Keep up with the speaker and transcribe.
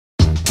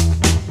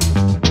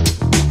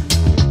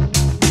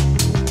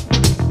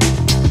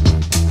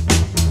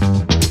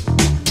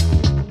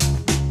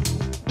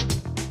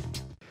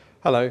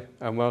Hello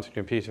and welcome to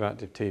Computer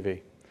Active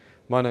TV.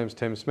 My name is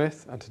Tim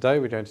Smith and today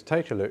we're going to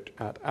take a look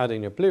at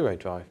adding a Blu-ray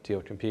drive to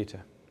your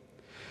computer.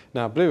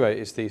 Now Blu-ray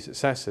is the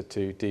successor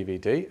to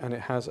DVD and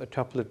it has a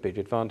couple of big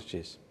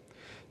advantages.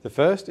 The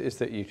first is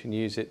that you can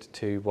use it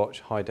to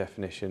watch high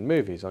definition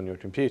movies on your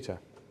computer.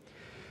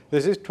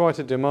 This is quite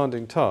a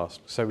demanding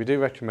task, so we do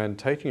recommend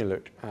taking a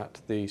look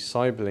at the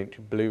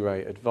Cyberlink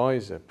Blu-ray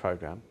Advisor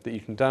program that you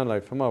can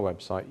download from our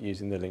website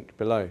using the link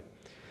below.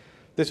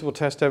 This will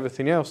test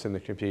everything else in the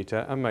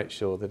computer and make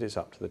sure that it's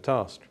up to the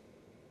task.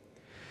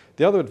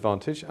 The other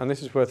advantage, and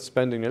this is worth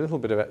spending a little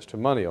bit of extra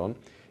money on,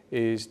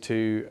 is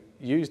to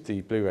use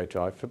the Blu-ray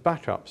drive for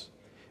backups.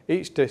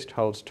 Each disc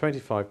holds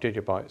 25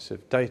 gigabytes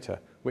of data,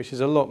 which is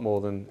a lot more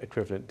than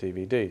equivalent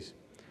DVDs.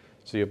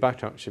 So your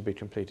backup should be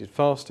completed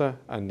faster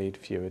and need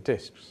fewer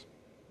discs.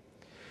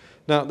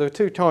 Now there are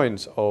two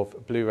kinds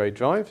of Blu-ray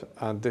drive,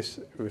 and this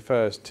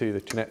refers to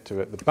the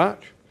connector at the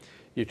back.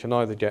 You can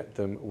either get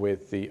them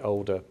with the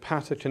older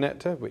PATA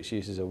connector, which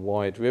uses a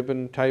wide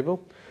ribbon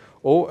cable,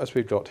 or as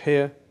we've got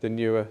here, the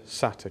newer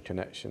SATA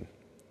connection.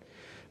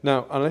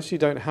 Now, unless you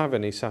don't have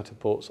any SATA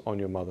ports on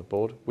your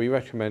motherboard, we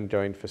recommend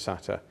going for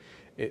SATA.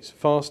 It's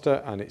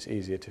faster and it's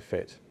easier to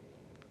fit.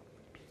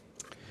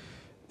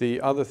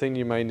 The other thing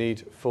you may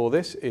need for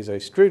this is a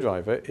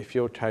screwdriver if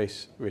your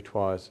case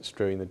requires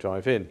screwing the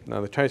drive in.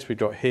 Now the case we've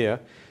got here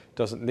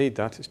doesn't need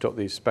that, it's got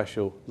these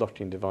special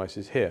locking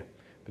devices here.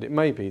 But it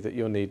may be that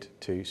you'll need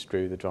to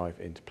screw the drive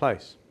into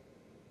place.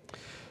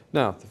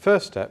 Now, the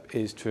first step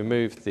is to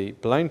remove the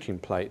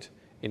blanking plate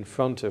in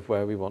front of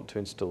where we want to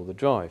install the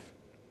drive.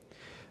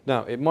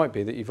 Now, it might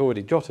be that you've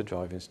already got a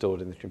drive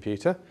installed in the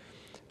computer,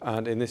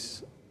 and in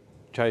this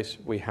case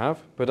we have,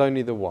 but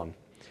only the one.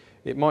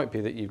 It might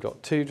be that you've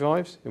got two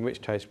drives, in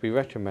which case we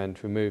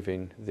recommend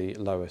removing the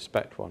lower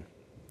spec one.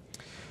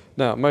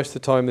 Now, most of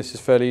the time this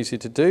is fairly easy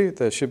to do.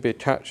 There should be a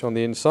catch on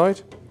the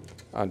inside,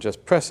 and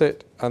just press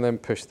it and then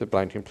push the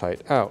blanking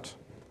plate out.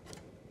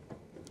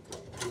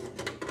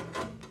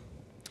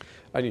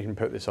 And you can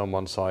put this on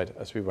one side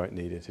as we won't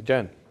need it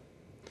again.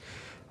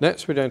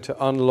 Next we're going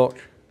to unlock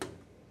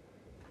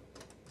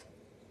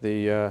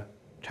the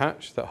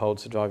catch that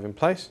holds the drive in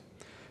place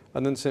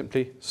and then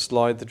simply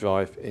slide the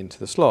drive into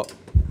the slot.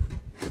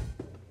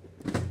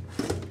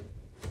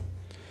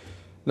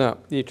 Now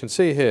you can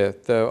see here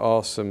there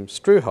are some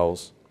screw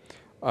holes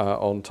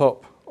on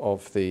top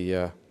of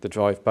the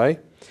drive bay,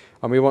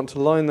 and we want to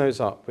line those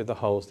up with the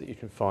holes that you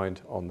can find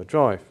on the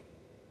drive.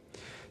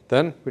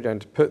 Then we're going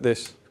to put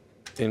this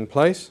in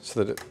place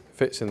so that it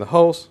fits in the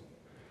holes,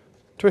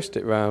 twist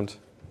it round,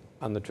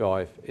 and the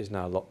drive is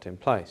now locked in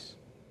place.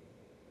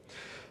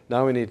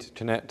 Now we need to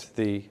connect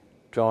the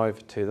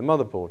drive to the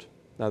motherboard.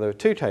 Now there are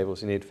two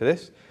cables you need for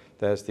this.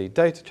 There's the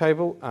data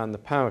cable and the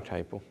power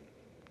cable.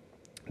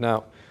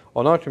 Now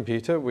on our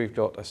computer we've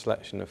got a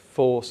selection of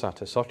 4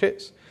 SATA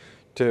sockets,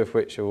 2 of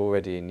which are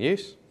already in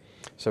use.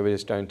 So we're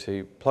just going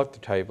to plug the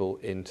cable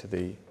into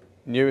the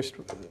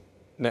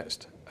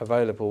next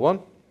available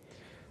one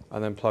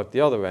and then plug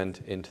the other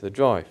end into the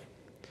drive.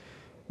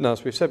 Now,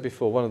 as we've said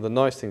before, one of the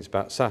nice things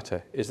about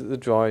SATA is that the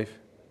drive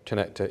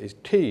connector is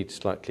keyed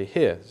slightly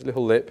here. There's a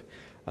little lip,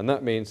 and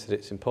that means that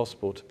it's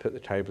impossible to put the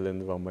cable in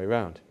the wrong way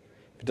round.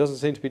 If it doesn't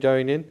seem to be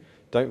going in,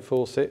 don't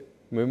force it,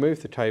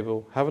 remove the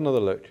cable, have another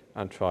look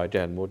and try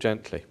again more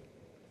gently.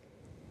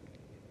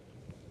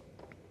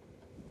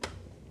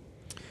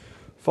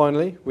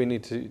 Finally, we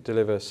need to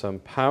deliver some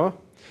power.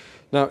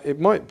 Now, it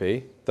might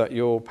be that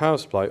your power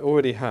supply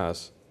already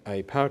has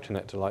a power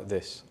connector like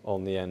this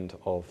on the end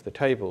of the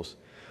cables.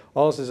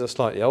 Ours is a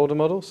slightly older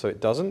model, so it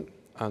doesn't,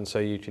 and so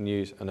you can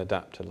use an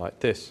adapter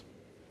like this.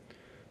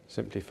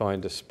 Simply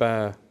find a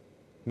spare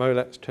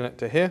Molex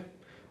connector here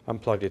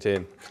and plug it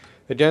in.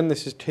 Again,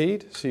 this is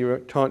keyed, so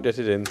you can't get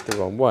it in the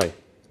wrong way.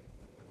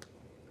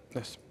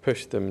 Let's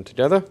push them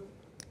together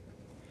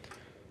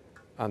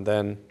and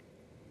then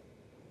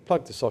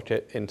plug the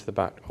socket into the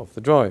back of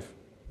the drive.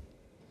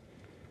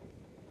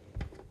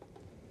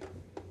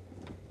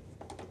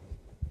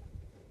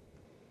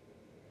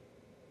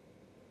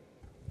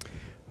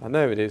 And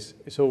there it is,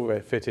 it's all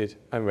fitted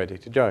and ready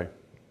to go.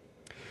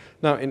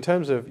 Now in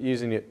terms of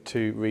using it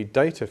to read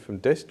data from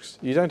disks,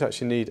 you don't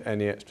actually need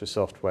any extra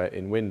software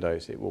in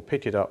Windows. It will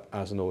pick it up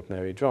as an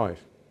ordinary drive.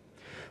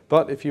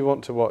 But if you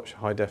want to watch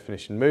high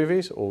definition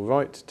movies or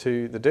write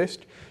to the disk,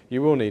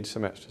 you will need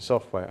some extra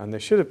software, and they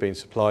should have been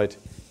supplied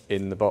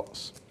in the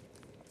box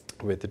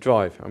with the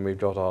drive, and we've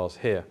got ours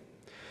here.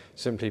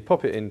 Simply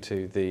pop it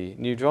into the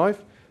new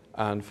drive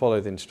and follow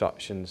the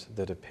instructions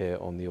that appear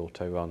on the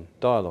auto run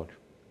dialog.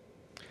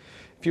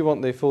 If you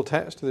want the full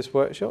text of this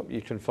workshop,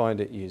 you can find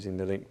it using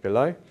the link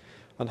below,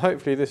 and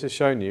hopefully this has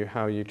shown you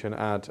how you can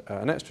add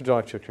an extra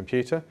drive to your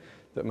computer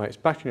that makes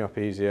backing up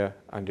easier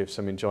and gives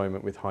some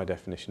enjoyment with high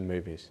definition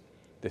movies.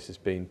 This has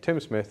been Tim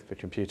Smith for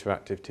Computer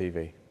Active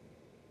TV.